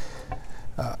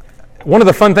One of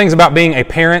the fun things about being a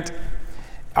parent,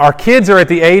 our kids are at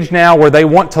the age now where they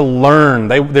want to learn.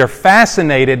 They're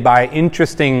fascinated by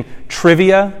interesting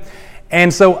trivia.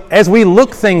 And so as we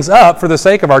look things up for the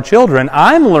sake of our children,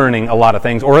 I'm learning a lot of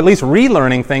things, or at least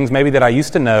relearning things maybe that I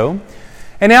used to know.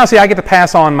 And now, see, I get to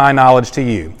pass on my knowledge to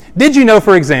you. Did you know,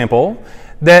 for example,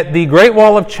 that the Great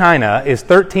Wall of China is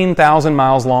 13,000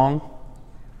 miles long?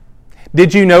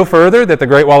 Did you know further that the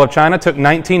Great Wall of China took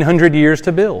 1,900 years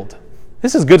to build?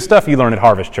 This is good stuff you learn at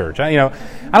Harvest Church. I don't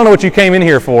know what you came in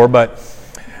here for, but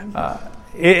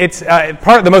it's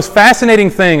part of the most fascinating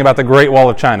thing about the Great Wall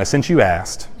of China, since you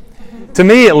asked. To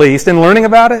me, at least, in learning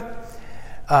about it,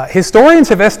 historians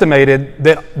have estimated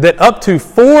that up to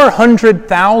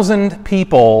 400,000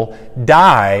 people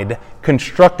died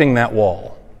constructing that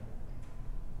wall.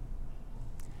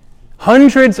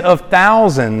 Hundreds of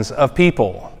thousands of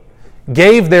people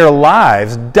gave their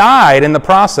lives, died in the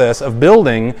process of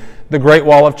building the Great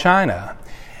Wall of China.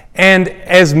 And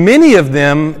as many of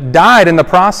them died in the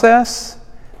process,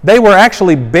 they were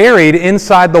actually buried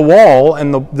inside the wall,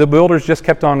 and the builders just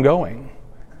kept on going.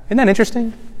 Isn't that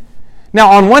interesting?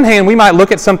 Now, on one hand, we might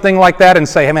look at something like that and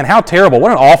say, hey man, how terrible,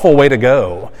 what an awful way to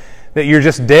go, that you're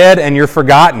just dead and you're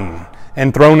forgotten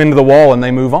and thrown into the wall and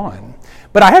they move on.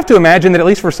 But I have to imagine that at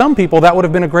least for some people that would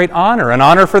have been a great honor, an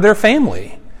honor for their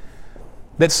family.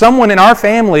 That someone in our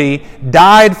family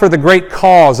died for the great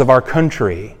cause of our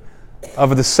country,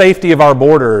 of the safety of our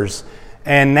borders,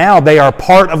 and now they are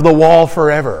part of the wall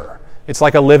forever. It's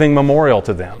like a living memorial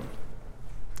to them.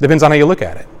 Depends on how you look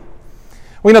at it.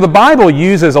 Well, the Bible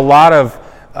uses a lot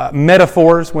of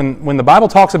metaphors. When the Bible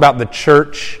talks about the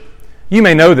church, you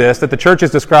may know this, that the church is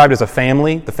described as a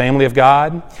family, the family of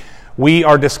God. We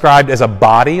are described as a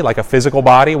body, like a physical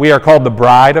body. We are called the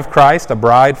bride of Christ, a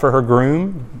bride for her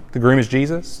groom. The groom is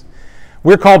Jesus.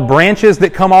 We're called branches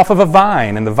that come off of a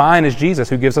vine, and the vine is Jesus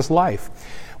who gives us life.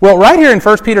 Well, right here in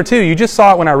 1 Peter 2, you just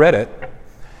saw it when I read it,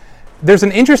 there's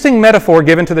an interesting metaphor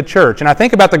given to the church. And I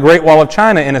think about the Great Wall of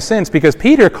China in a sense because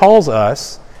Peter calls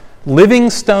us living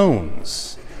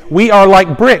stones. We are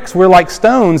like bricks. We're like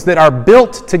stones that are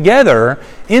built together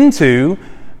into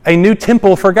a new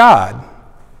temple for God.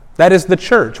 That is the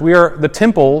church. We are the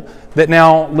temple that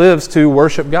now lives to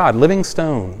worship God, living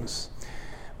stones.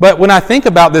 But when I think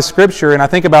about this scripture and I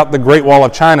think about the Great Wall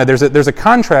of China, there's a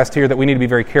contrast here that we need to be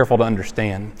very careful to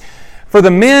understand. For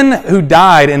the men who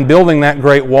died in building that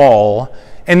Great Wall,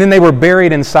 and then they were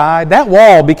buried inside, that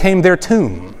wall became their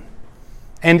tomb.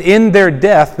 And in their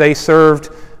death, they served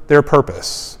their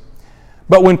purpose.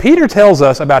 But when Peter tells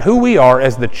us about who we are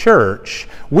as the church,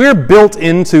 we're built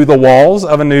into the walls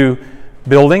of a new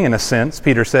building, in a sense,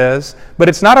 Peter says, but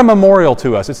it's not a memorial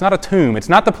to us. It's not a tomb. It's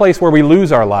not the place where we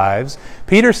lose our lives.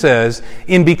 Peter says,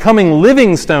 in becoming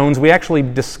living stones, we actually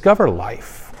discover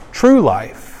life, true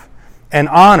life, and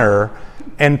honor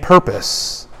and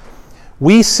purpose.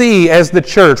 We see as the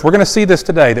church, we're going to see this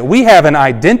today, that we have an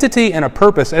identity and a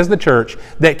purpose as the church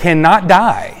that cannot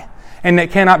die and that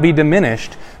cannot be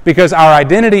diminished because our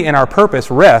identity and our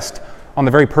purpose rest on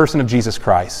the very person of Jesus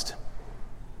Christ.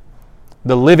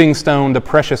 The living stone, the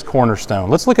precious cornerstone.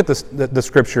 Let's look at the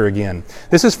scripture again.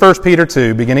 This is 1 Peter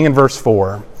 2, beginning in verse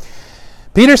 4.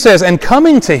 Peter says, and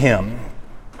coming to him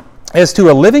as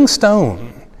to a living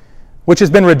stone, which has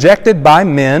been rejected by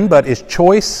men, but is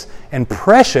choice and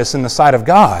precious in the sight of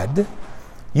God,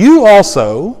 you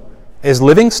also, as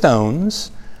living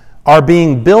stones, are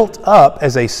being built up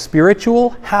as a spiritual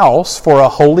house for a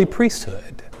holy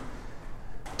priesthood,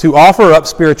 to offer up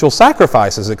spiritual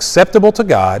sacrifices acceptable to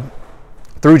God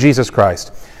through Jesus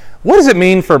Christ. What does it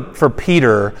mean for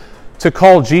Peter to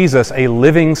call Jesus a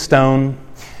living stone?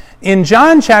 In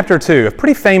John chapter 2, a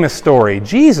pretty famous story,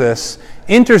 Jesus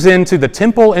enters into the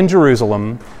temple in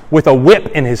Jerusalem with a whip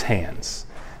in his hands.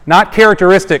 Not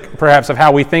characteristic, perhaps, of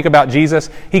how we think about Jesus.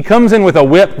 He comes in with a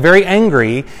whip, very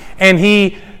angry, and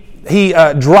he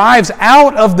drives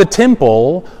out of the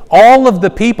temple all of the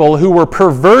people who were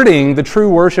perverting the true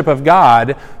worship of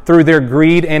God through their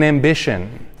greed and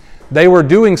ambition. They were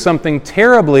doing something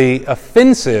terribly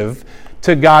offensive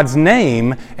to God's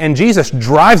name, and Jesus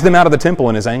drives them out of the temple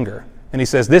in his anger. And he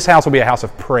says, this house will be a house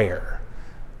of prayer,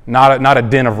 not a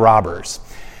den of robbers.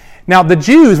 Now, the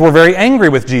Jews were very angry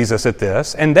with Jesus at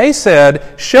this, and they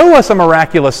said, show us a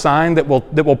miraculous sign that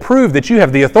will prove that you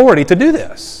have the authority to do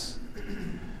this.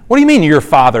 What do you mean, your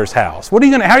Father's house? How are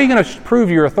you going to prove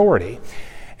your authority?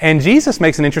 And Jesus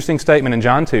makes an interesting statement in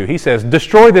John 2. He says,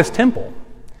 destroy this temple,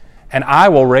 and I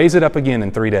will raise it up again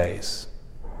in 3 days.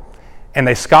 And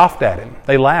they scoffed at him.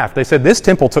 They laughed. They said, this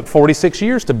temple took 46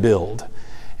 years to build,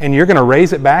 and you're going to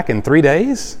raise it back in 3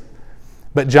 days?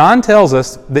 But John tells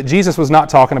us that Jesus was not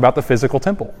talking about the physical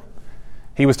temple.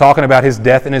 He was talking about his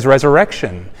death and his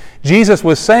resurrection. Jesus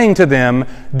was saying to them,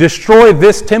 destroy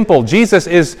this temple. Jesus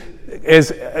is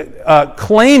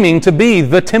claiming to be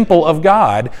the temple of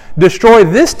God. Destroy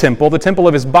this temple, the temple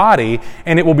of his body,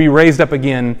 and it will be raised up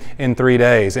again in 3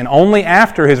 days. And only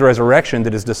after his resurrection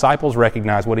did his disciples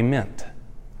recognize what he meant.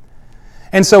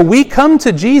 And so we come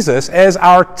to Jesus as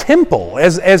our temple,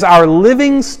 as our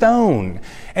living stone.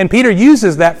 And Peter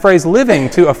uses that phrase living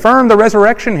to affirm the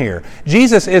resurrection here.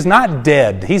 Jesus is not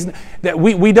dead.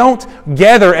 We don't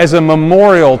gather as a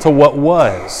memorial to what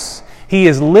was. He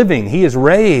is living. He is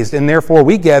raised, and therefore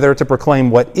we gather to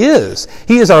proclaim what is.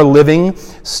 He is our living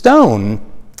stone,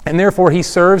 and therefore he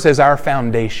serves as our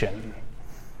foundation.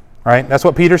 Right? That's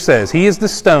what Peter says. He is the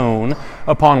stone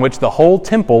upon which the whole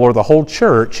temple or the whole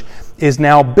church is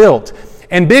now built.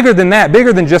 And bigger than that,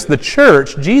 bigger than just the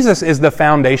church, Jesus is the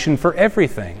foundation for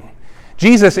everything.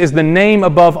 Jesus is the name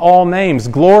above all names,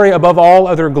 glory above all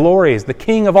other glories, the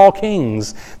King of all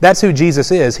kings. That's who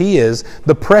Jesus is. He is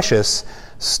the precious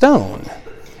stone.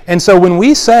 And so when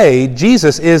we say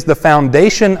Jesus is the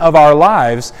foundation of our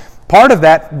lives, part of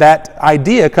that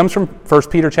idea comes from 1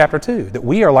 Peter chapter 2, that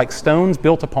we are like stones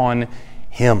built upon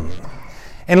Him.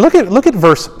 And look at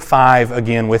verse 5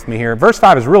 again with me here. Verse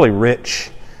 5 is really rich.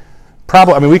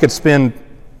 We could spend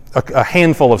a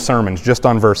handful of sermons just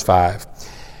on verse 5.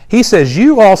 He says,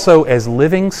 you also as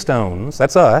living stones,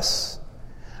 that's us,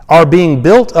 are being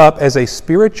built up as a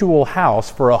spiritual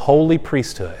house for a holy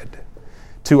priesthood,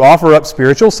 to offer up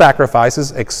spiritual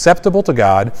sacrifices acceptable to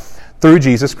God through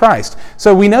Jesus Christ.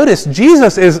 So we notice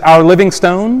Jesus is our living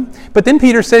stone, but then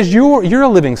Peter says you're a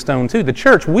living stone too. The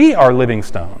church, we are living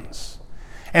stones.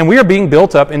 And we are being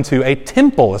built up into a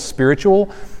temple, a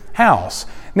spiritual house.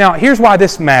 Now, here's why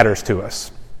this matters to us.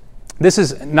 This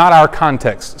is not our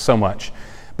context so much.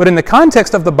 But in the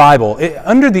context of the Bible,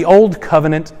 under the Old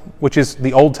Covenant, which is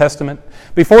the Old Testament,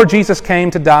 before Jesus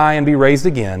came to die and be raised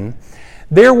again,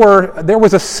 there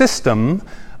was a system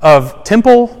of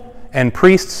temple and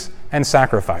priests and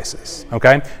sacrifices.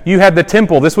 Okay? You had the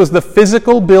temple. This was the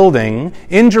physical building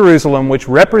in Jerusalem which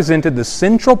represented the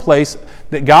central place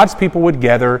that God's people would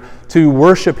gather to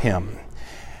worship Him.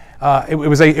 It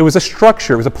was a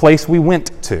structure. It was a place we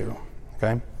went to.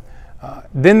 Okay?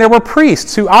 Then there were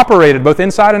priests who operated both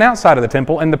inside and outside of the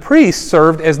temple, and the priests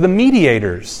served as the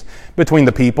mediators between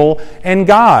the people and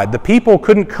God. The people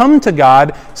couldn't come to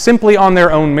God simply on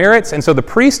their own merits, and so the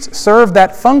priests served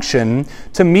that function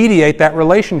to mediate that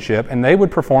relationship, and they would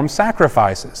perform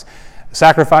sacrifices.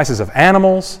 Sacrifices of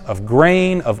animals, of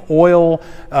grain, of oil,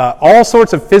 all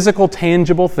sorts of physical,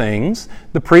 tangible things.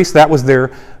 The priests, that was their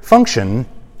function.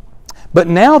 But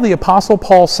now the Apostle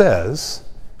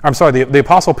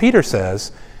Peter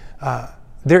says,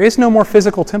 there is no more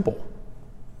physical temple.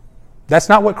 That's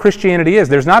not what Christianity is.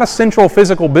 There's not a central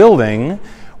physical building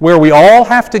where we all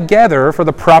have to gather for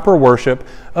the proper worship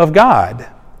of God.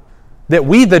 That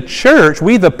we, the church,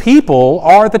 we, the people,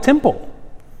 are the temple.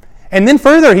 And then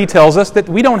further, he tells us that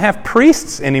we don't have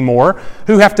priests anymore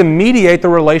who have to mediate the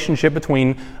relationship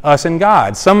between us and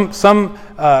God. Some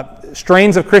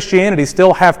strains of Christianity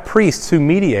still have priests who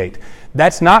mediate.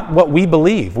 That's not what we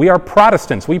believe. We are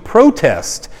Protestants. We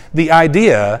protest the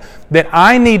idea that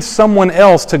I need someone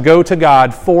else to go to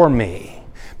God for me.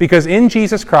 Because in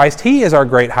Jesus Christ, He is our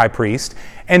great high priest,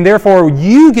 and therefore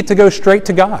you get to go straight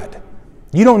to God.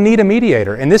 You don't need a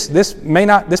mediator. And this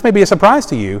may be a surprise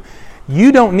to you.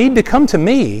 You don't need to come to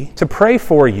me to pray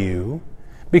for you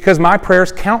because my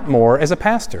prayers count more as a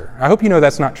pastor. I hope you know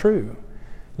that's not true.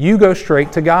 You go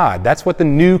straight to God. That's what the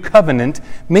new covenant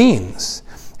means.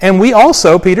 And we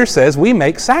also, Peter says, we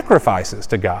make sacrifices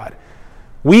to God.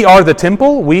 We are the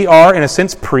temple. We are, in a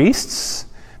sense, priests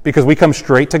because we come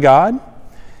straight to God.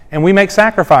 And we make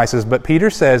sacrifices, but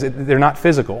Peter says they're not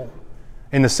physical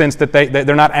in the sense that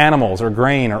they're not animals or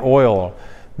grain or oil.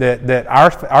 That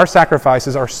our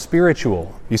sacrifices are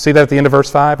spiritual. You see that at the end of verse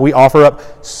 5? We offer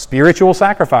up spiritual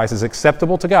sacrifices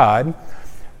acceptable to God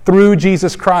through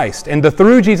Jesus Christ. And the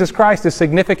through Jesus Christ is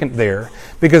significant there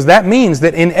because that means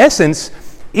that in essence,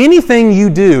 anything you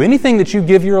do, anything that you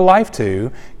give your life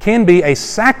to can be a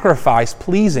sacrifice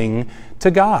pleasing to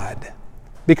God.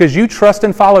 Because you trust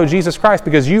and follow Jesus Christ,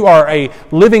 because you are a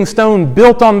living stone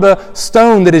built on the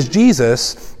stone that is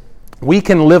Jesus, we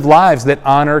can live lives that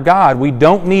honor God. We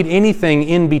don't need anything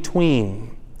in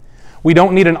between. We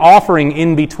don't need an offering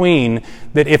in between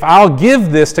that if I'll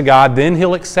give this to God, then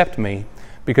He'll accept me.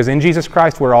 Because in Jesus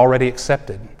Christ, we're already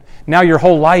accepted. Now your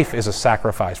whole life is a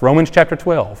sacrifice. Romans chapter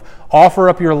 12. Offer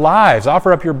up your lives,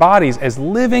 offer up your bodies as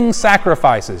living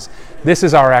sacrifices. This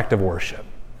is our act of worship.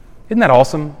 Isn't that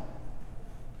awesome?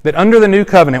 That under the new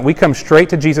covenant, we come straight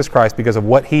to Jesus Christ because of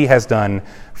what He has done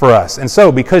for us. And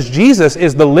so, because Jesus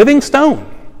is the living stone,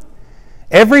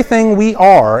 everything we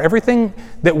are, everything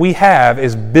that we have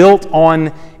is built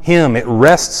on Him. It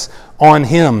rests on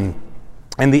Him.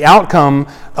 And the outcome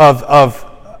of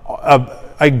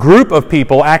a group of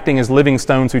people acting as living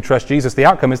stones who trust Jesus, the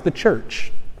outcome is the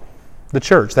church. The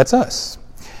church, that's us.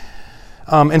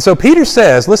 And so Peter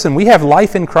says, listen, we have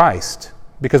life in Christ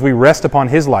because we rest upon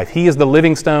His life. He is the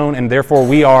living stone, and therefore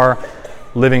we are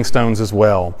living stones as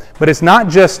well. But it's not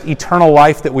just eternal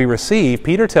life that we receive.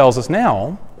 Peter tells us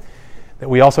now that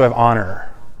we also have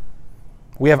honor.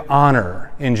 We have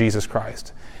honor in Jesus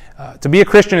Christ. To be a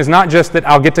Christian is not just that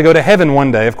I'll get to go to heaven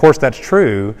one day. Of course, that's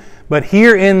true. But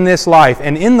here in this life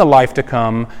and in the life to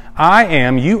come,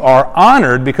 you are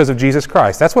honored because of Jesus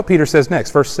Christ. That's what Peter says next,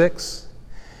 verse 6.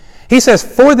 He says,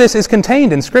 "For this is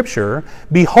contained in Scripture,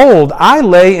 behold, I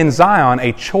lay in Zion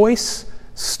a choice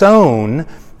stone,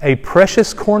 a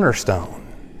precious cornerstone,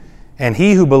 and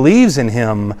he who believes in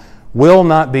Him will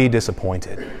not be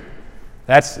disappointed."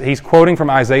 He's quoting from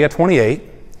Isaiah 28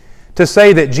 to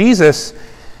say that Jesus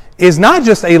is not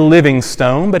just a living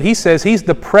stone, but he says He's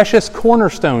the precious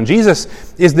cornerstone.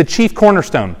 Jesus is the chief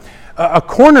cornerstone. A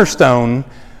cornerstone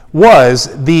was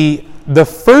the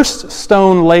first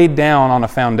stone laid down on a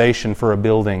foundation for a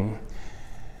building,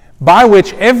 by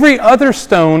which every other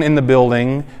stone in the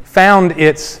building found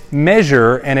its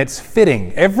measure and its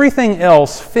fitting. Everything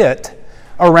else fit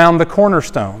around the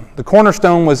cornerstone. The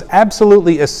cornerstone was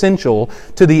absolutely essential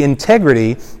to the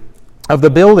integrity of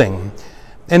the building.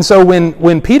 And so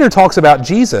when Peter talks about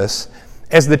Jesus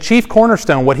as the chief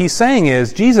cornerstone, what he's saying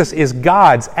is Jesus is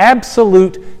God's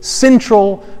absolute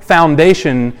central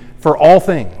foundation for all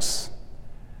things.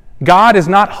 God is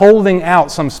not holding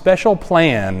out some special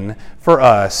plan for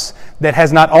us that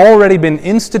has not already been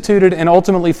instituted and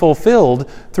ultimately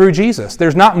fulfilled through Jesus.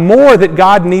 There's not more that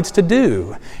God needs to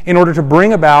do in order to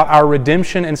bring about our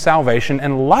redemption and salvation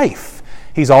and life.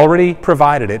 He's already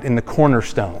provided it in the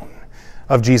cornerstone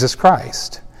of Jesus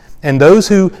Christ. And those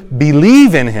who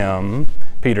believe in Him,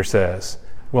 Peter says,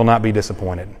 will not be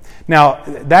disappointed. Now,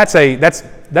 that's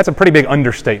a pretty big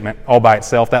understatement all by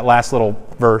itself, that last little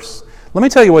verse. Let me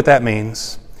tell you what that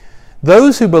means.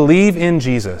 Those who believe in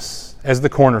Jesus as the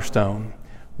cornerstone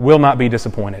will not be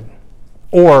disappointed,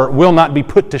 or will not be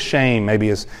put to shame, maybe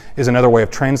is another way of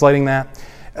translating that.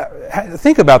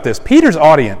 Think about this. Peter's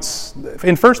audience,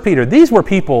 in 1 Peter, these were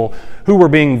people who were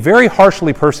being very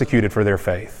harshly persecuted for their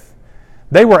faith.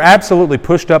 They were absolutely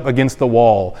pushed up against the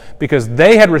wall because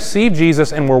they had received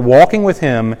Jesus and were walking with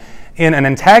Him in an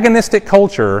antagonistic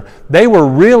culture. They were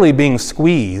really being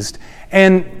squeezed,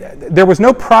 and there was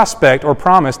no prospect or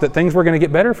promise that things were going to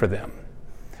get better for them.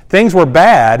 Things were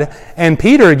bad, and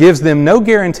Peter gives them no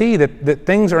guarantee that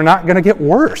things are not going to get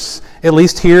worse, at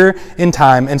least here in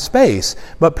time and space.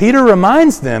 But Peter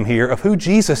reminds them here of who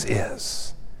Jesus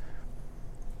is.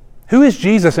 Who is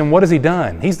Jesus and what has He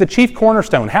done? He's the chief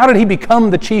cornerstone. How did He become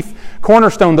the chief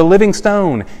cornerstone, the living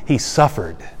stone? He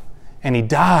suffered and He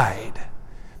died.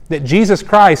 That Jesus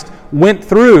Christ went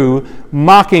through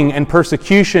mocking and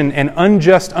persecution and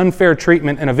unjust, unfair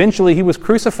treatment, and eventually He was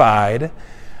crucified.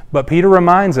 But Peter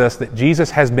reminds us that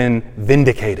Jesus has been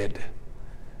vindicated.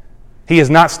 He is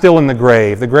not still in the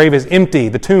grave. The grave is empty.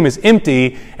 The tomb is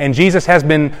empty, and Jesus has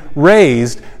been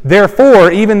raised. Therefore,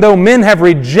 even though men have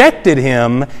rejected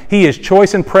Him, He is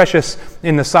choice and precious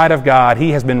in the sight of God. He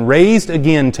has been raised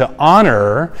again to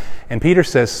honor, and Peter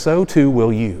says, so too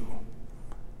will you.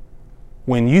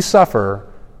 When you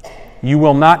suffer, you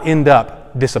will not end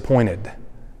up disappointed,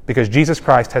 because Jesus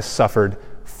Christ has suffered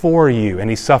for you, and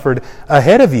He suffered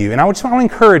ahead of you. And I just want to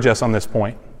encourage us on this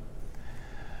point.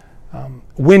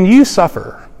 When you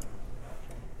suffer,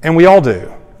 and we all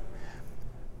do,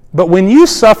 but when you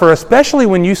suffer, especially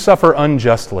when you suffer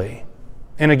unjustly,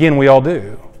 and again, we all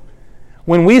do,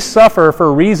 when we suffer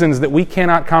for reasons that we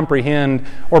cannot comprehend,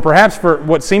 or perhaps for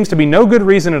what seems to be no good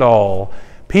reason at all,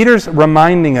 Peter's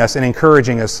reminding us and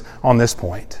encouraging us on this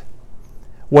point.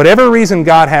 Whatever reason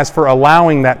God has for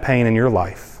allowing that pain in your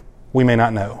life, we may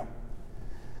not know.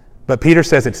 But Peter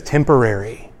says it's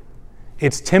temporary.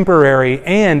 It's temporary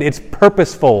and it's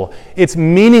purposeful. It's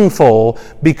meaningful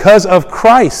because of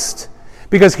Christ.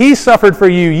 Because He suffered for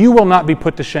you, you will not be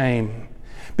put to shame.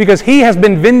 Because He has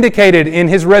been vindicated in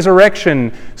His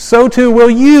resurrection, so too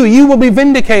will you. You will be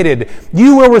vindicated.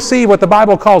 You will receive what the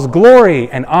Bible calls glory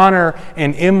and honor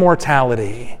and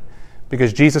immortality.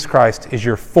 Because Jesus Christ is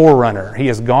your forerunner. He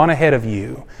has gone ahead of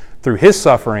you through His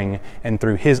suffering and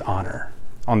through His honor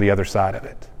on the other side of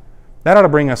it. That ought to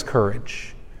bring us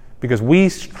courage, because we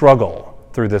struggle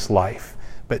through this life.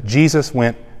 But Jesus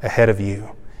went ahead of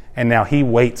you, and now he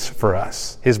waits for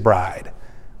us, his bride,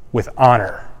 with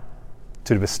honor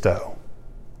to bestow.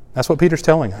 That's what Peter's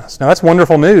telling us. Now, that's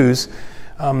wonderful news,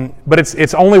 but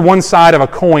it's only one side of a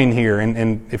coin here.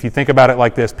 And if you think about it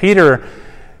like this, Peter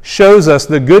shows us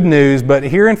the good news, but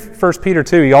here in 1 Peter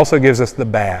 2, he also gives us the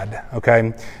bad,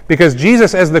 okay? Because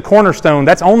Jesus as the cornerstone,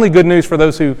 that's only good news for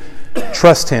those who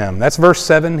trust him. That's verse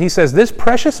 7. He says, this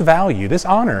precious value, this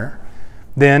honor,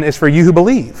 then is for you who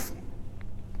believe.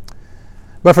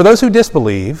 But for those who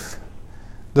disbelieve,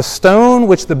 the stone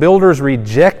which the builders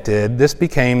rejected, this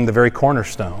became the very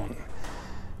cornerstone,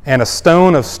 and a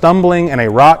stone of stumbling and a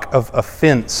rock of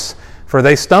offense. For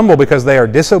they stumble because they are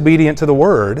disobedient to the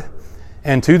word,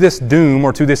 and to this doom,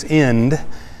 or to this end,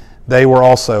 they were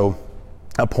also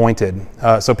appointed.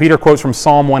 So Peter quotes from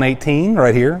Psalm 118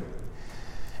 right here.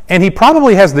 And he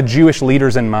probably has the Jewish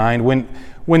leaders in mind.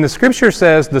 When the scripture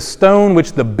says, the stone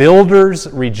which the builders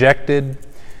rejected,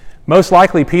 most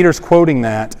likely Peter's quoting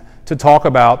that to talk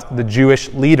about the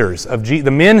Jewish leaders, the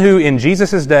men who in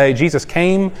Jesus' day, Jesus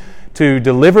came to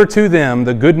deliver to them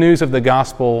the good news of the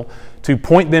gospel, to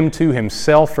point them to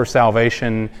himself for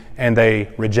salvation, and they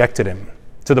rejected him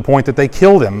to the point that they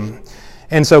killed him.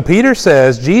 And so Peter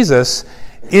says Jesus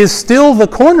is still the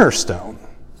cornerstone.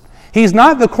 He's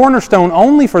not the cornerstone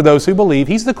only for those who believe.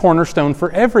 He's the cornerstone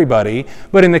for everybody.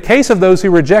 But in the case of those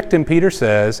who reject him, Peter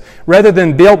says, rather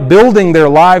than building their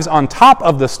lives on top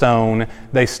of the stone,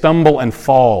 they stumble and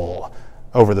fall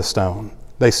over the stone.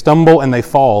 They stumble and they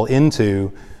fall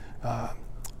into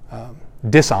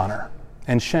dishonor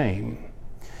and shame.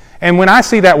 And when I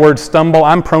see that word stumble,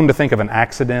 I'm prone to think of an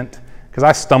accident, because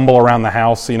I stumble around the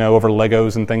house, over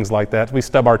Legos and things like that. We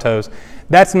stub our toes.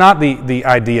 That's not the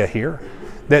idea here.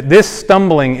 That this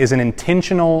stumbling is an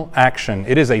intentional action.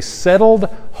 It is a settled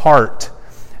heart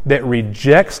that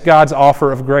rejects God's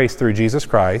offer of grace through Jesus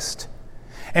Christ.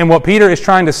 And what Peter is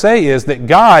trying to say is that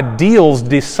God deals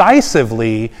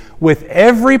decisively with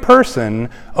every person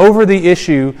over the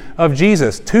issue of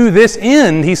Jesus. To this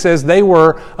end, he says, they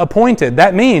were appointed.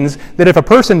 That means that if a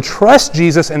person trusts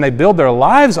Jesus and they build their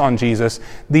lives on Jesus,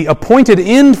 the appointed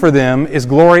end for them is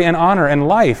glory and honor and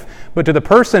life. But to the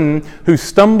person who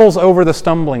stumbles over the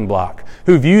stumbling block,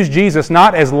 who views Jesus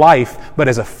not as life but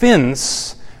as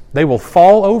offense, they will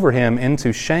fall over him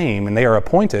into shame, and they are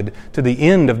appointed to the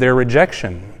end of their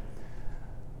rejection,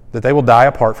 that they will die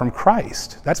apart from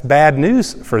Christ. That's bad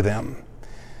news for them.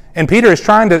 And Peter is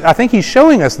I think he's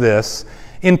showing us this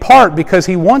in part because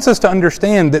he wants us to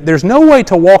understand that there's no way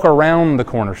to walk around the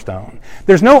cornerstone.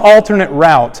 There's no alternate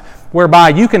route whereby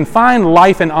you can find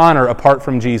life and honor apart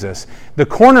from Jesus. The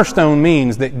cornerstone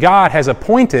means that God has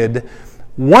appointed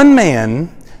one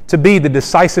man to be the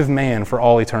decisive man for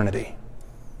all eternity.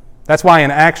 That's why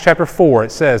in Acts chapter 4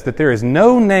 it says that there is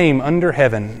no name under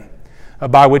heaven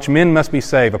by which men must be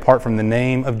saved apart from the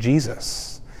name of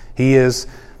Jesus. He is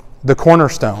the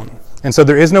cornerstone. And so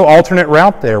there is no alternate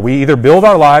route there. We either build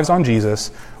our lives on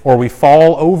Jesus or we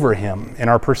fall over him in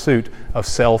our pursuit of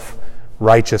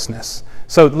self-righteousness.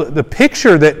 So the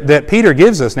picture that Peter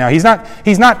gives us now, he's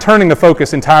not turning the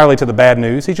focus entirely to the bad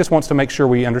news. He just wants to make sure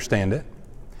we understand it.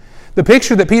 The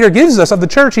picture that Peter gives us of the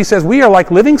church, he says, we are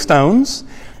like living stones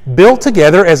built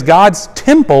together as God's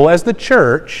temple, as the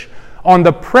church, on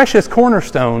the precious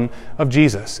cornerstone of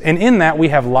Jesus. And in that we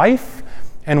have life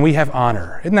and we have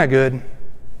honor. Isn't that good?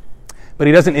 But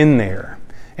he doesn't end there.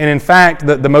 And in fact,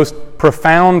 the most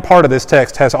profound part of this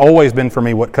text has always been for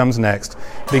me what comes next.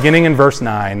 Beginning in verse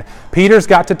 9, Peter's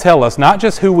got to tell us not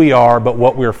just who we are, but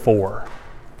what we're for.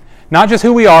 Not just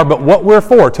who we are, but what we're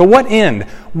for. To what end?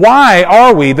 Why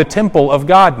are we the temple of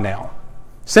God now?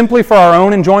 Simply for our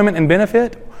own enjoyment and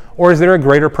benefit? Or is there a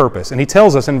greater purpose? And he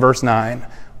tells us in verse 9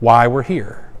 why we're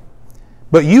here.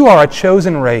 But you are a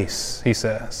chosen race, he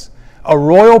says, a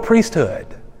royal priesthood,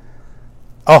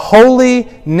 a holy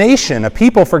nation, a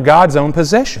people for God's own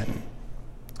possession,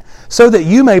 so that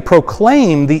you may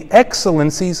proclaim the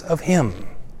excellencies of him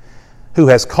who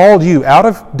has called you out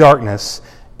of darkness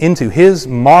into his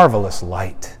marvelous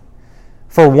light.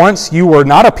 For once you were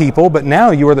not a people, but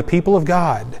now you are the people of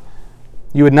God.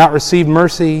 You had not received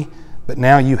mercy, but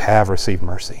now you have received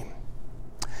mercy.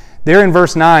 There in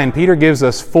verse 9, Peter gives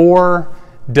us 4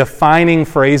 defining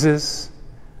phrases.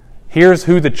 Here's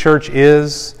who the church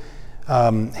is.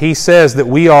 He says that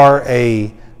we are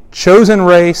a chosen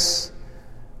race,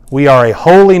 we are a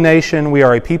holy nation, we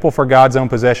are a people for God's own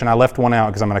possession. I left one out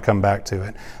because I'm going to come back to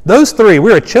it. Those 3,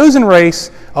 we're a chosen race,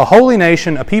 a holy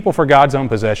nation, a people for God's own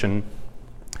possession.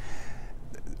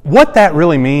 What that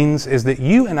really means is that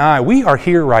you and I, we are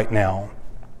here right now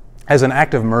as an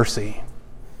act of mercy,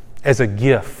 as a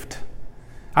gift.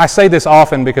 I say this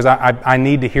often because I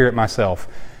need to hear it myself.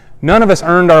 None of us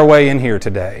earned our way in here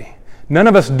today. None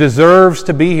of us deserves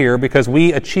to be here because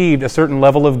we achieved a certain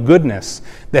level of goodness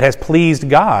that has pleased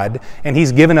God, and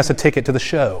He's given us a ticket to the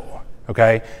show.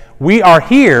 Okay? We are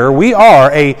here. We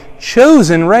are a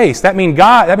chosen race. That means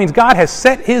God has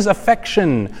set His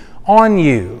affection on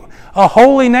you. A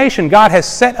holy nation. God has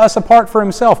set us apart for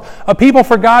Himself. A people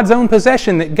for God's own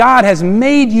possession. That God has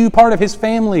made you part of His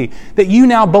family. That you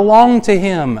now belong to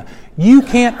Him. You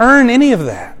can't earn any of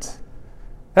that.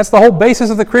 That's the whole basis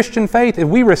of the Christian faith. If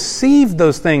we receive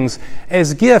those things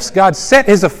as gifts, God set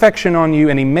His affection on you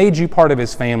and He made you part of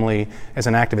His family as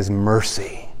an act of His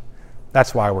mercy.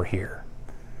 That's why we're here.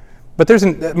 But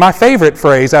my favorite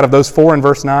phrase out of those 4 in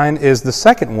verse 9 is the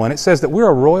second one. It says that we're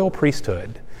a royal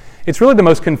priesthood. It's really the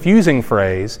most confusing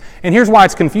phrase, and here's why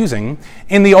it's confusing.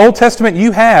 In the Old Testament,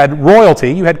 you had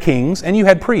royalty, you had kings, and you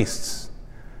had priests.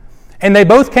 And they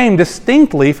both came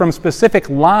distinctly from specific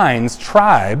lines,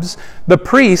 tribes. The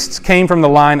priests came from the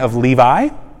line of Levi,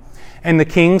 and the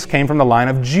kings came from the line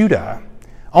of Judah.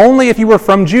 Only if you were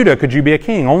from Judah could you be a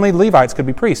king. Only Levites could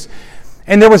be priests.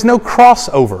 And there was no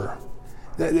crossover.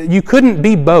 You couldn't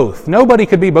be both. Nobody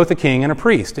could be both a king and a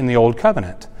priest in the Old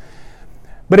Covenant.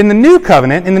 But in the New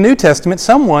Covenant, in the New Testament,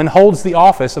 someone holds the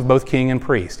office of both king and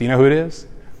priest. Do you know who it is?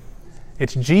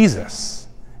 It's Jesus.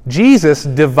 Jesus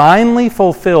divinely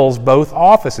fulfills both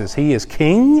offices. He is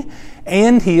king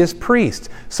and He is priest.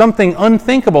 Something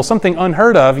unthinkable, something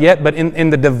unheard of yet, but in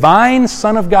the divine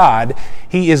Son of God,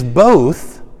 He is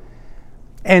both.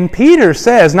 And Peter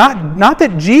says, not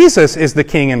that Jesus is the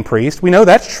king and priest. We know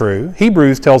that's true.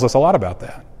 Hebrews tells us a lot about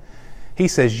that. He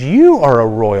says, you are a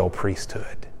royal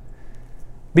priesthood.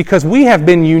 Because we have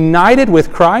been united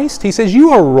with Christ, He says, you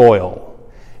are royal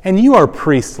and you are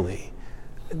priestly.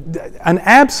 An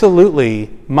absolutely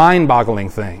mind-boggling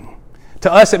thing.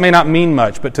 To us, it may not mean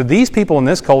much, but to these people in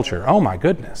this culture, oh my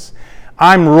goodness.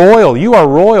 I'm royal. You are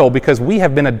royal because we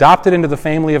have been adopted into the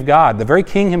family of God. The very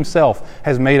King Himself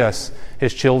has made us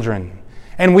His children.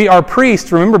 And we are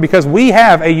priests, remember, because we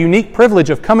have a unique privilege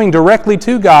of coming directly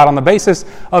to God on the basis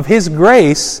of His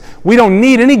grace. We don't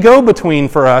need any go-between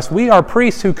for us. We are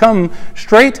priests who come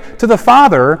straight to the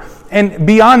Father. And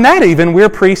beyond that even, we're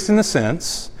priests in the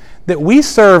sense that we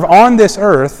serve on this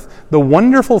earth the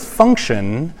wonderful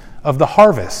function of the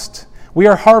harvest. We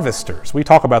are harvesters. We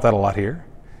talk about that a lot here.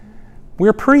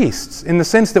 We're priests in the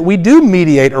sense that we do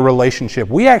mediate a relationship.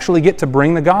 We actually get to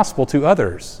bring the gospel to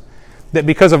others. That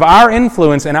because of our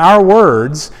influence and our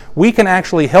words, we can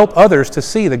actually help others to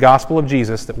see the gospel of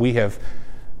Jesus that we have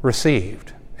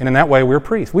received. And in that way, we're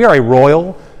priests. We are a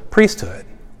royal priesthood.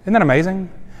 Isn't that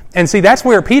amazing? And see, that's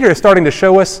where Peter is starting to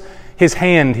show us his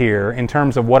hand here in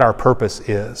terms of what our purpose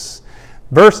is.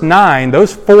 Verse 9,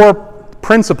 those 4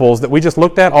 principles that we just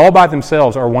looked at all by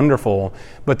themselves are wonderful,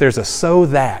 but there's a so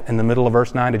that in the middle of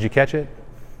verse 9. Did you catch it?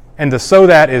 And the so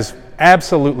that is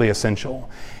absolutely essential.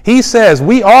 He says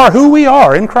we are who we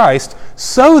are in Christ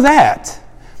so that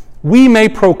we may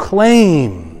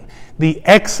proclaim the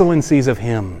excellencies of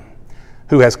Him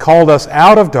who has called us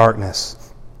out of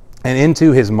darkness and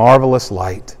into His marvelous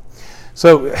light.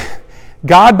 So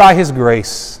God, by His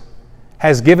grace,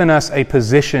 has given us a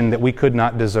position that we could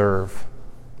not deserve.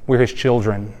 We're His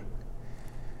children.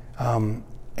 And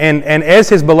as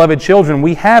His beloved children,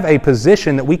 we have a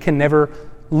position that we can never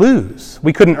lose.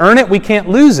 We couldn't earn it, we can't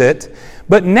lose it.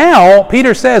 But now,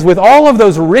 Peter says, with all of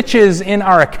those riches in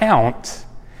our account,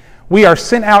 we are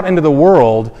sent out into the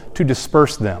world to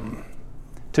disperse them,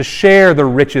 to share the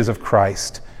riches of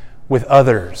Christ with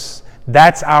others.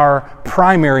 That's our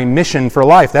primary mission for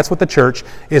life. That's what the church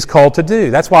is called to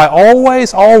do. That's why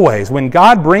always, when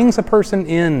God brings a person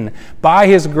in by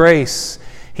His grace,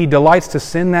 He delights to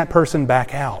send that person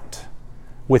back out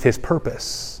with His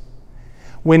purpose.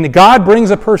 When God brings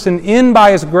a person in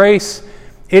by His grace,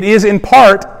 it is in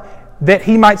part that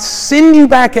He might send you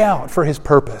back out for His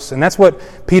purpose. And that's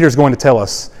what Peter's going to tell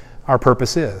us our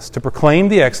purpose is, to proclaim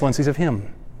the excellencies of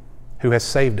Him who has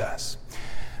saved us.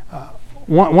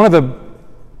 One of the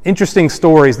interesting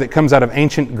stories that comes out of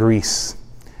ancient Greece.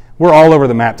 We're all over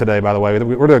the map today, by the way.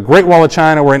 We're the Great Wall of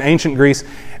China. We're in ancient Greece.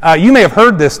 You may have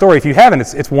heard this story. If you haven't,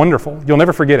 it's wonderful. You'll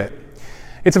never forget it.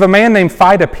 It's of a man named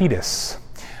Pheidippides,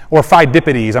 or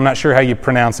Pheidippides. I'm not sure how you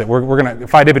pronounce it.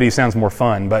 Pheidippides sounds more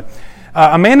fun, but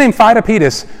a man named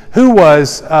Pheidippides, who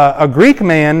was a Greek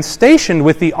man stationed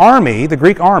with the army, the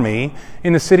Greek army,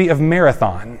 in the city of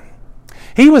Marathon.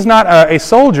 He was not a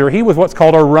soldier. He was what's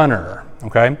called a runner.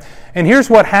 Okay, and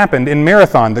here's what happened in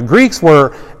Marathon. The Greeks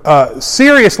were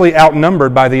seriously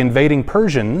outnumbered by the invading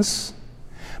Persians,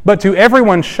 but to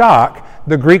everyone's shock,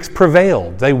 the Greeks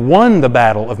prevailed. They won the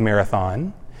Battle of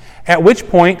Marathon, at which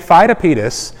point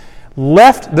Pheidippides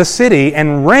left the city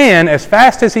and ran as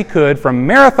fast as he could from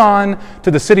Marathon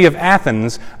to the city of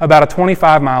Athens, about a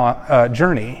 25-mile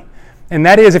journey. And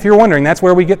that is, if you're wondering, that's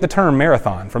where we get the term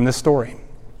marathon from this story.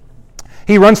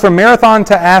 He runs from Marathon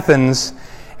to Athens,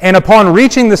 and upon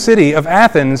reaching the city of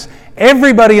Athens,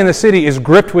 everybody in the city is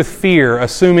gripped with fear,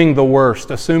 assuming the worst,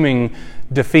 assuming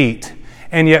defeat.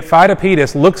 And yet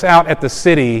Pheidippides looks out at the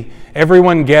city,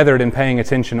 everyone gathered and paying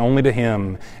attention only to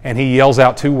him, and he yells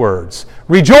out 2 words,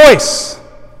 "Rejoice!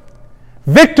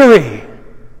 Victory!"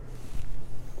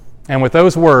 And with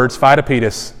those words,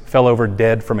 Pheidippides fell over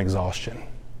dead from exhaustion.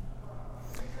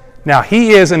 Now,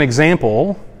 he is an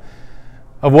example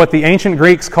of what the ancient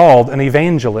Greeks called an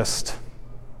evangelist.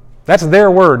 That's their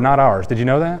word, not ours. Did you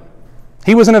know that?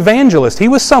 He was an evangelist. He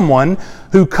was someone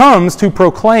who comes to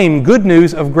proclaim good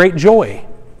news of great joy.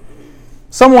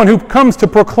 Someone who comes to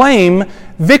proclaim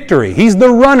victory. He's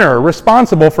the runner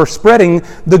responsible for spreading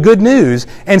the good news.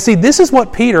 And see, this is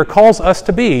what Peter calls us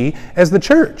to be as the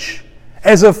church.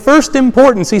 As of first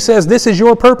importance, he says, this is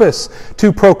your purpose,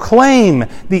 to proclaim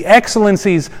the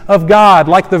excellencies of God,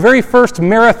 like the very first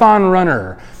marathon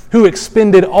runner who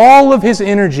expended all of his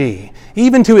energy,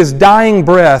 even to his dying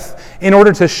breath, in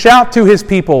order to shout to his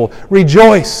people,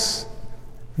 "Rejoice!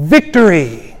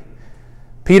 Victory!"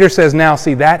 Peter says, now,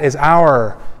 see, that is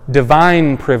our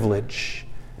divine privilege,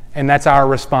 and that's our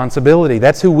responsibility.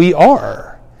 That's who we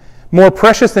are. More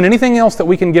precious than anything else that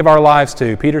we can give our lives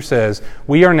to, Peter says,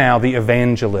 we are now the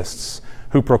evangelists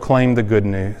who proclaim the good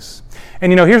news.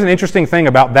 And here's an interesting thing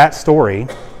about that story.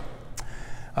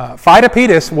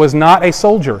 Pheidippides was not a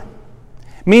soldier,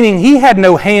 meaning he had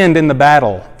no hand in the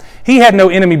battle. He had no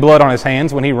enemy blood on his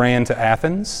hands when he ran to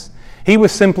Athens. He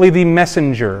was simply the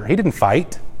messenger. He didn't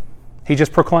fight. He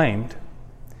just proclaimed.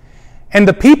 And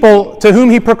the people to whom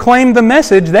he proclaimed the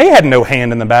message, they had no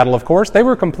hand in the battle, of course. They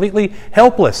were completely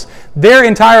helpless. Their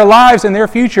entire lives and their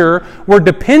future were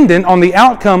dependent on the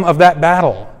outcome of that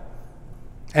battle.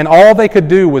 And all they could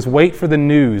do was wait for the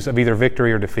news of either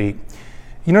victory or defeat.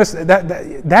 You notice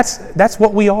that's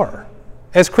what we are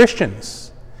as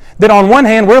Christians. That on one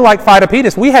hand, we're like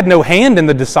Pheidippides. We had no hand in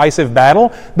the decisive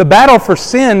battle. The battle for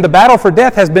sin, the battle for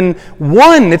death has been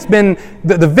won. It's been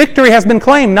the victory has been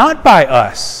claimed not by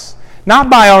us, not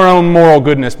by our own moral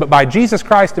goodness, but by Jesus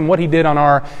Christ and what He did on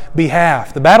our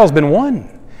behalf. The battle's been won.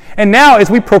 And now, as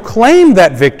we proclaim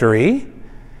that victory,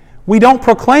 we don't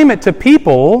proclaim it to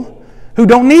people who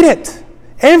don't need it.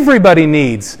 Everybody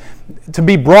needs to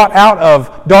be brought out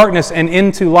of darkness and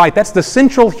into light. That's the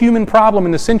central human problem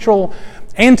and the central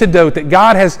antidote, that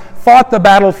God has fought the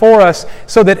battle for us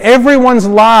so that everyone's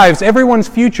lives, everyone's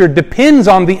future depends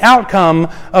on the outcome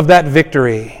of that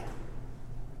victory.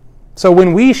 So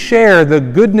when we share the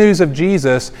good news of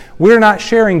Jesus, we're not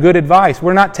sharing good advice.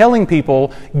 We're not telling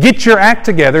people, get your act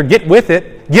together, get with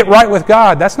it, get right with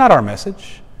God. That's not our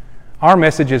message. Our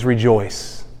message is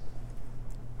rejoice.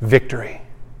 Victory.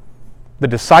 The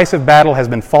decisive battle has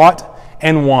been fought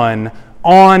and won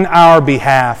on our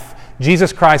behalf.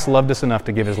 Jesus Christ loved us enough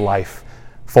to give His life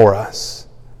for us.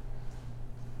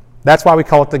 That's why we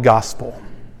call it the gospel.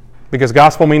 Because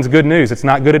gospel means good news. It's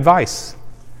not good advice.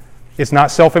 It's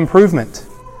not self-improvement.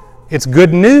 It's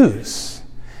good news.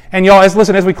 And y'all, as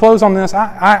we close on this,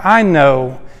 I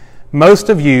know most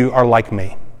of you are like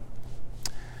me.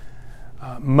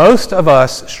 Most of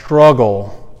us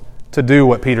struggle to do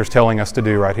what Peter's telling us to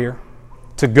do right here.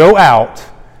 To go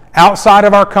outside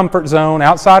of our comfort zone,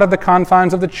 outside of the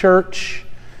confines of the church,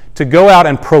 to go out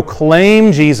and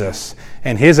proclaim Jesus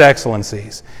and His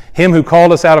excellencies, Him who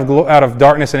called us out of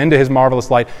darkness and into His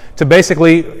marvelous light, to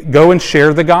basically go and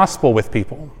share the gospel with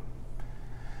people.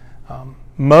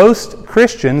 Most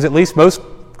Christians, at least most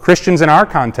Christians in our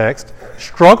context,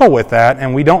 struggle with that,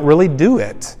 and we don't really do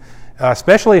it,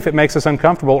 especially if it makes us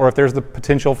uncomfortable or if there's the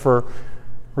potential for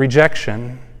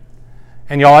rejection.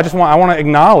 And y'all, I want to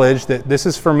acknowledge that this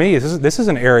is for me. This is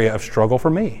an area of struggle for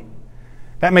me.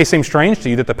 That may seem strange to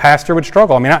you that the pastor would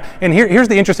struggle. Here's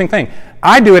the interesting thing.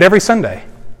 I do it every Sunday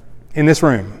in this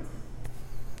room.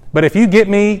 But if you get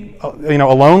me,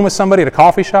 alone with somebody at a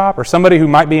coffee shop or somebody who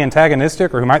might be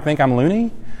antagonistic or who might think I'm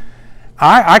loony,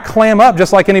 I clam up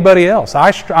just like anybody else.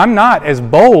 I'm not as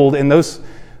bold in those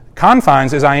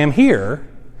confines as I am here.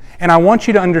 And I want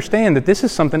you to understand that this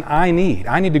is something I need.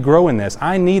 I need to grow in this.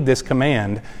 I need this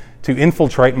command to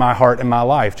infiltrate my heart and my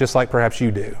life, just like perhaps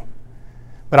you do.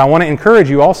 But I want to encourage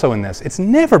you also in this. It's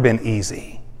never been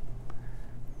easy.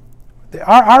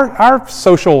 Our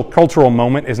social, cultural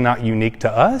moment is not unique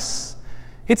to us.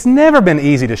 It's never been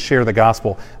easy to share the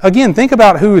gospel. Again, think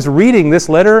about who is reading this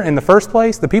letter in the first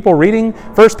place. The people reading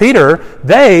 1 Peter,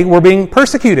 they were being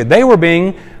persecuted. They were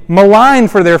being maligned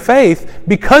for their faith.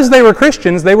 Because they were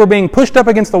Christians, they were being pushed up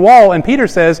against the wall. And Peter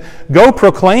says, go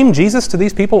proclaim Jesus to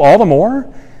these people all the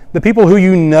more. The people who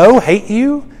you know hate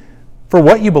you for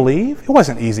what you believe. It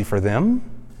wasn't easy for them.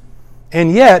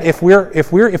 And yet, if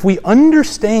we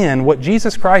understand what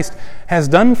Jesus Christ has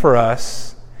done for us,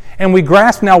 and we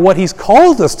grasp now what He's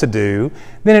called us to do,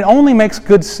 then it only makes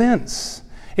good sense.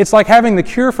 It's like having the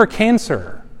cure for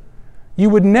cancer.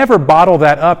 You would never bottle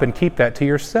that up and keep that to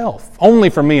yourself, only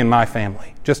for me and my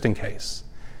family, just in case.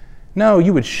 No,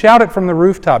 you would shout it from the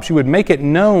rooftops. You would make it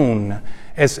known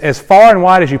as far and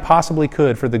wide as you possibly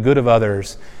could for the good of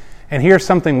others. And here's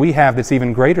something we have that's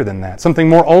even greater than that, something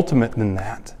more ultimate than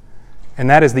that. And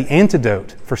that is the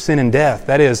antidote for sin and death.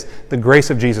 That is the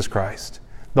grace of Jesus Christ,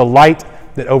 the light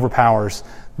that overpowers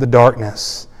the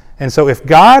darkness. And so if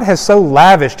God has so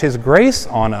lavished His grace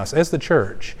on us as the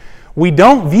church, we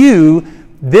don't view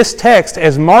this text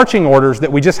as marching orders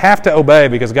that we just have to obey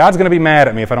because God's going to be mad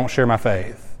at me if I don't share my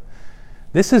faith.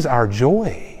 This is our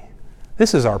joy.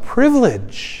 This is our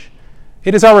privilege.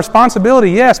 It is our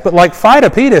responsibility, yes, but like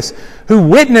Philopaetus, who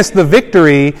witnessed the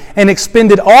victory and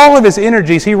expended all of his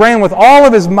energies, he ran with all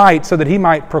of his might so that he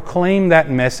might proclaim that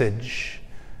message.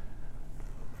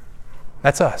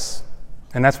 That's us.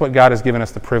 And that's what God has given us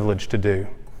the privilege to do.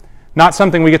 Not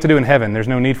something we get to do in heaven. There's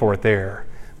no need for it there.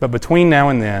 But between now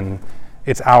and then,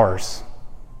 it's ours.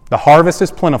 The harvest is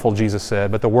plentiful, Jesus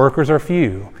said, but the workers are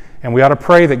few. And we ought to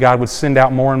pray that God would send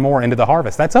out more and more into the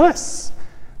harvest. That's us.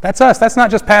 That's us. That's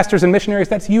not just pastors and missionaries.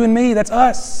 That's you and me. That's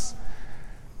us.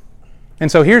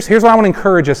 And so here's what I want to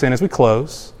encourage us in as we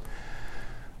close.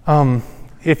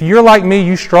 If you're like me,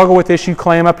 you struggle with this, you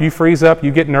clam up, you freeze up, you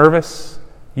get nervous,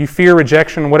 you fear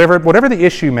rejection, whatever the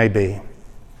issue may be.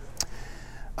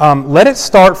 Let it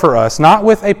start for us, not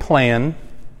with a plan,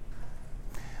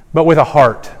 but with a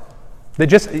heart.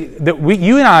 That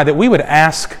we would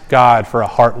ask God for a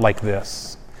heart like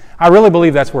this. I really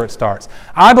believe that's where it starts.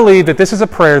 I believe that this is a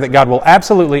prayer that God will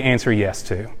absolutely answer yes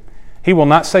to. He will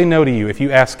not say no to you if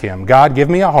you ask Him, God,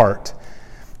 give me a heart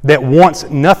that wants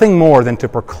nothing more than to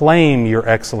proclaim your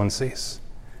excellencies,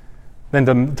 than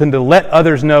to let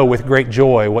others know with great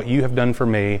joy what you have done for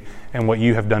me and what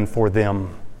you have done for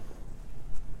them.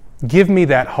 Give me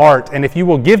that heart. And if you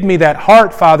will give me that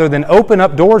heart, Father, then open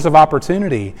up doors of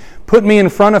opportunity. Put me in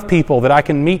front of people that I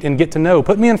can meet and get to know.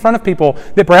 Put me in front of people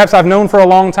that perhaps I've known for a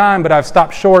long time, but I've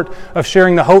stopped short of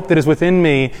sharing the hope that is within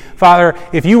me. Father,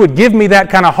 if you would give me that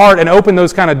kind of heart and open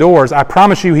those kind of doors, I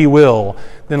promise you He will,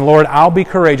 then Lord, I'll be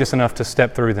courageous enough to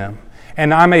step through them.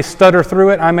 And I may stutter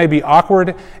through it, I may be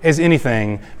awkward as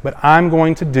anything, but I'm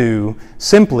going to do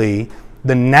simply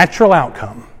the natural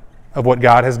outcome of what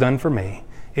God has done for me.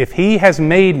 If He has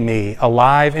made me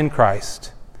alive in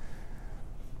Christ,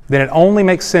 then it only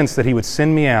makes sense that He would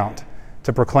send me out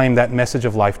to proclaim that message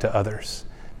of life to others.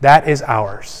 That is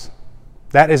ours.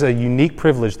 That is a unique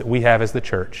privilege that we have as the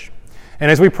church. And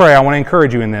as we pray, I want to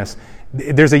encourage you in this.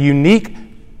 There's a unique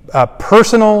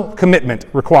personal commitment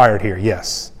required here,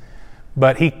 yes.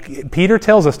 But Peter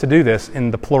tells us to do this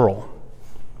in the plural.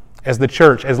 As the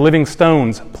church, as living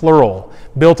stones, plural,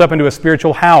 built up into a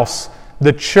spiritual house.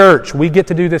 The church, we get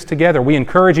to do this together. We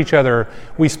encourage each other.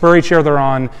 We spur each other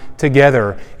on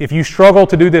together. If you struggle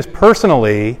to do this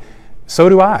personally, so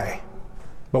do I.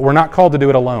 But we're not called to do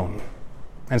it alone.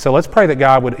 And so let's pray that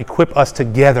God would equip us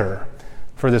together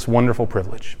for this wonderful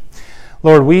privilege.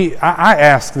 Lord, I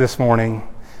ask this morning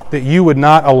that you would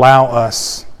not allow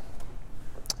us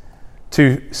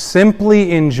to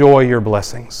simply enjoy your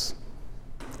blessings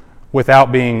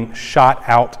without being shot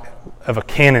out of a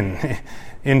cannon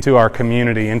into our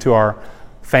community, into our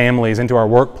families, into our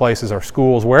workplaces, our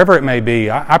schools, wherever it may be.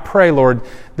 I pray, Lord,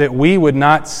 that we would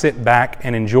not sit back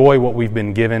and enjoy what we've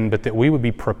been given, but that we would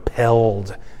be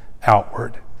propelled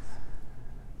outward.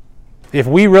 If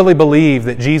we really believe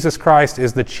that Jesus Christ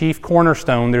is the chief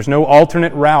cornerstone, there's no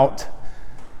alternate route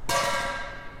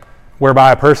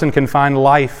whereby a person can find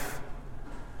life,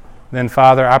 then,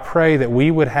 Father, I pray that we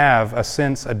would have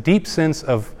a deep sense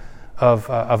of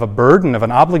a burden, of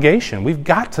an obligation. We've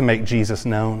got to make Jesus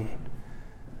known.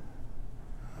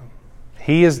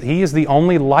 He is the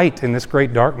only light in this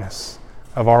great darkness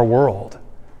of our world.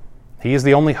 He is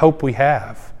the only hope we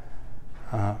have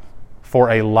for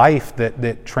a life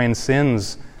that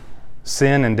transcends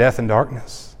sin and death and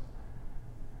darkness.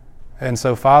 And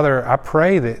so, Father, I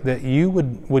pray that you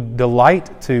would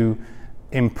delight to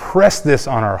impress this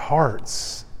on our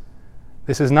hearts.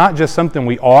 This is not just something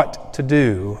we ought to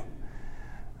do,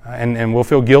 and we'll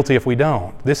feel guilty if we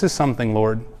don't. This is something,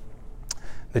 Lord,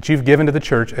 that you've given to the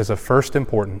church as of first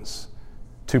importance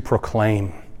to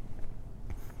proclaim,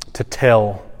 to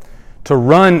tell, to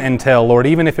run and tell, Lord,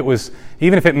 even if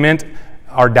it meant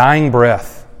our dying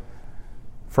breath,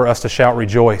 for us to shout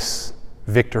rejoice,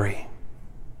 victory.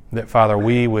 That, Father,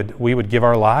 we would give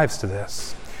our lives to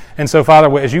this. And so,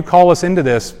 Father, as you call us into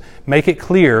this, make it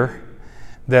clear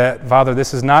that, Father,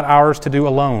 this is not ours to do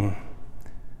alone,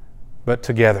 but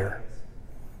together.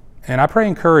 And I pray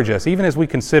encourage us, even as we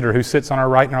consider who sits on our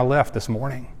right and our left this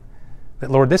morning,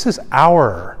 that, Lord, this is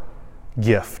our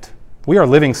gift. We are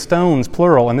living stones,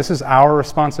 plural, and this is our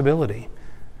responsibility,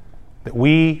 that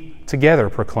we together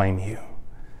proclaim you.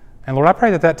 And Lord, I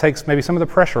pray that takes maybe some of the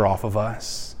pressure off of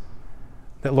us.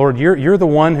 That, Lord, you're the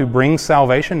one who brings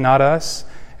salvation, not us,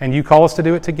 and you call us to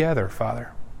do it together,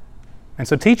 Father. And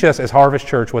so teach us as Harvest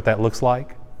Church what that looks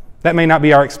like. That may not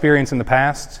be our experience in the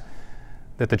past,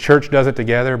 that the church does it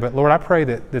together, but Lord, I pray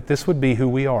that this would be who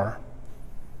we are.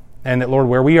 And that, Lord,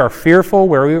 where we are fearful,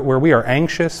 where we are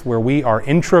anxious, where we are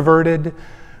introverted,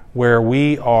 where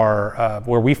we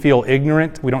feel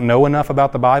ignorant, we don't know enough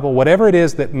about the Bible, whatever it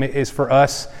is that is for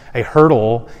us a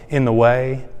hurdle in the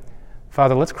way,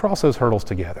 Father, let's cross those hurdles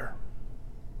together.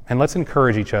 And let's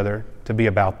encourage each other to be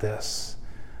about this.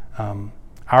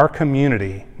 Our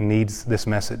community needs this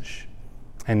message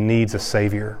and needs a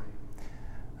Savior.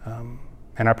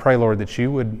 And I pray, Lord, that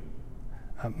you would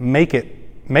make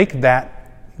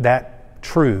that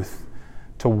truth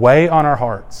to weigh on our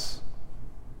hearts.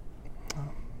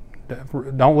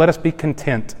 Don't let us be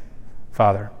content,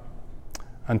 Father,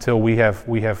 until we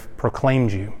have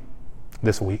proclaimed you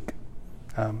this week.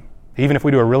 Even if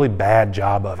we do a really bad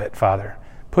job of it, Father,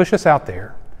 push us out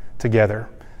there together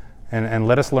and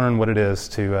let us learn what it is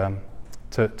to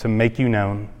make you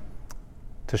known,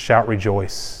 to shout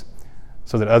rejoice,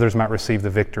 so that others might receive the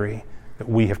victory that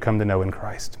we have come to know in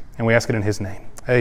Christ. And we ask it in his name.